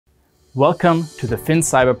Welcome to the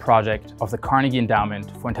FinCyber project of the Carnegie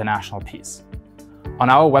Endowment for International Peace. On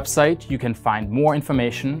our website, you can find more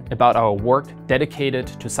information about our work dedicated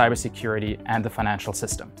to cybersecurity and the financial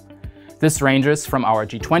system. This ranges from our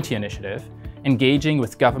G20 initiative, engaging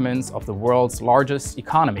with governments of the world's largest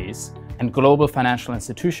economies and global financial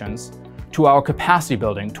institutions, to our capacity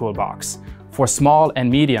building toolbox for small and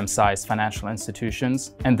medium-sized financial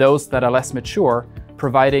institutions and those that are less mature,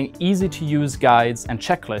 providing easy-to-use guides and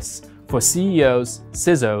checklists for CEOs,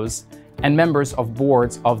 CISOs, and members of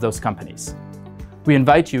boards of those companies. We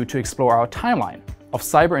invite you to explore our timeline of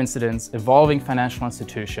cyber incidents evolving financial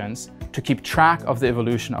institutions to keep track of the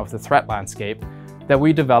evolution of the threat landscape that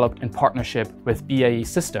we developed in partnership with BAE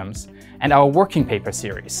Systems, and our working paper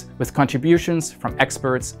series with contributions from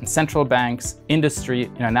experts in central banks, industry,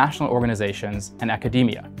 international organizations, and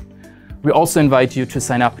academia. We also invite you to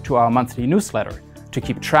sign up to our monthly newsletter to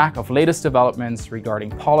keep track of latest developments regarding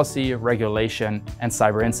policy, regulation, and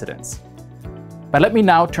cyber incidents. But let me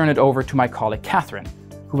now turn it over to my colleague Catherine,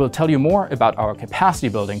 who will tell you more about our capacity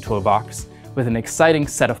building toolbox with an exciting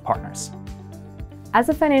set of partners. As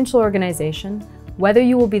a financial organization, whether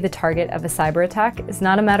you will be the target of a cyber attack is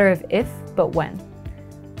not a matter of if, but when.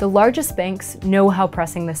 The largest banks know how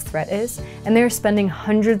pressing this threat is, and they are spending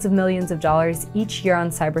hundreds of millions of dollars each year on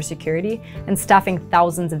cybersecurity and staffing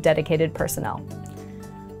thousands of dedicated personnel.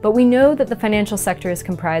 But we know that the financial sector is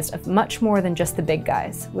comprised of much more than just the big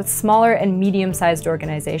guys, with smaller and medium-sized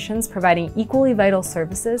organizations providing equally vital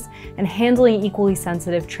services and handling equally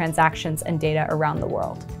sensitive transactions and data around the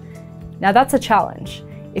world. Now that's a challenge.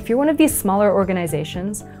 If you're one of these smaller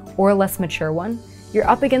organizations, or a less mature one, you're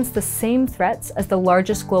up against the same threats as the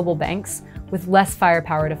largest global banks with less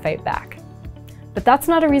firepower to fight back. But that's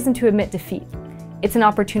not a reason to admit defeat. It's an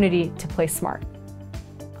opportunity to play smart.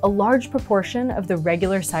 A large proportion of the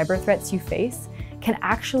regular cyber threats you face can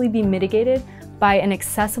actually be mitigated by an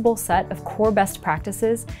accessible set of core best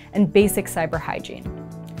practices and basic cyber hygiene.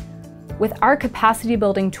 With our capacity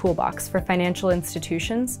building toolbox for financial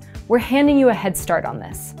institutions, we're handing you a head start on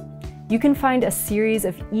this. You can find a series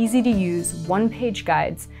of easy-to-use one-page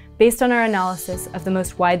guides based on our analysis of the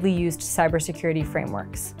most widely used cybersecurity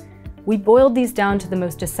frameworks. We boiled these down to the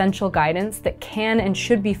most essential guidance that can and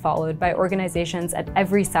should be followed by organizations at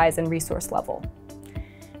every size and resource level.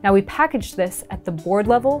 Now we packaged this at the board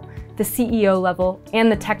level, the CEO level,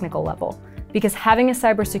 and the technical level, because having a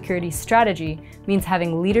cybersecurity strategy means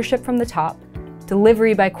having leadership from the top,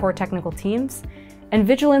 delivery by core technical teams, and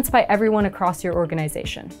vigilance by everyone across your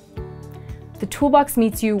organization. The toolbox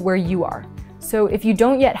meets you where you are. So if you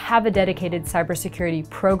don't yet have a dedicated cybersecurity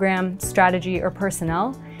program, strategy, or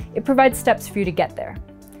personnel, it provides steps for you to get there.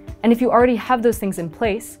 And if you already have those things in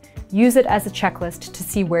place, use it as a checklist to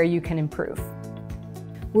see where you can improve.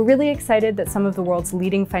 We're really excited that some of the world's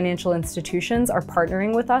leading financial institutions are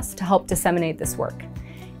partnering with us to help disseminate this work.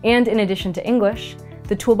 And in addition to English,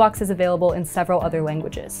 the toolbox is available in several other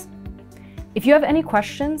languages. If you have any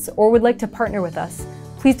questions or would like to partner with us,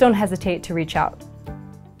 please don't hesitate to reach out.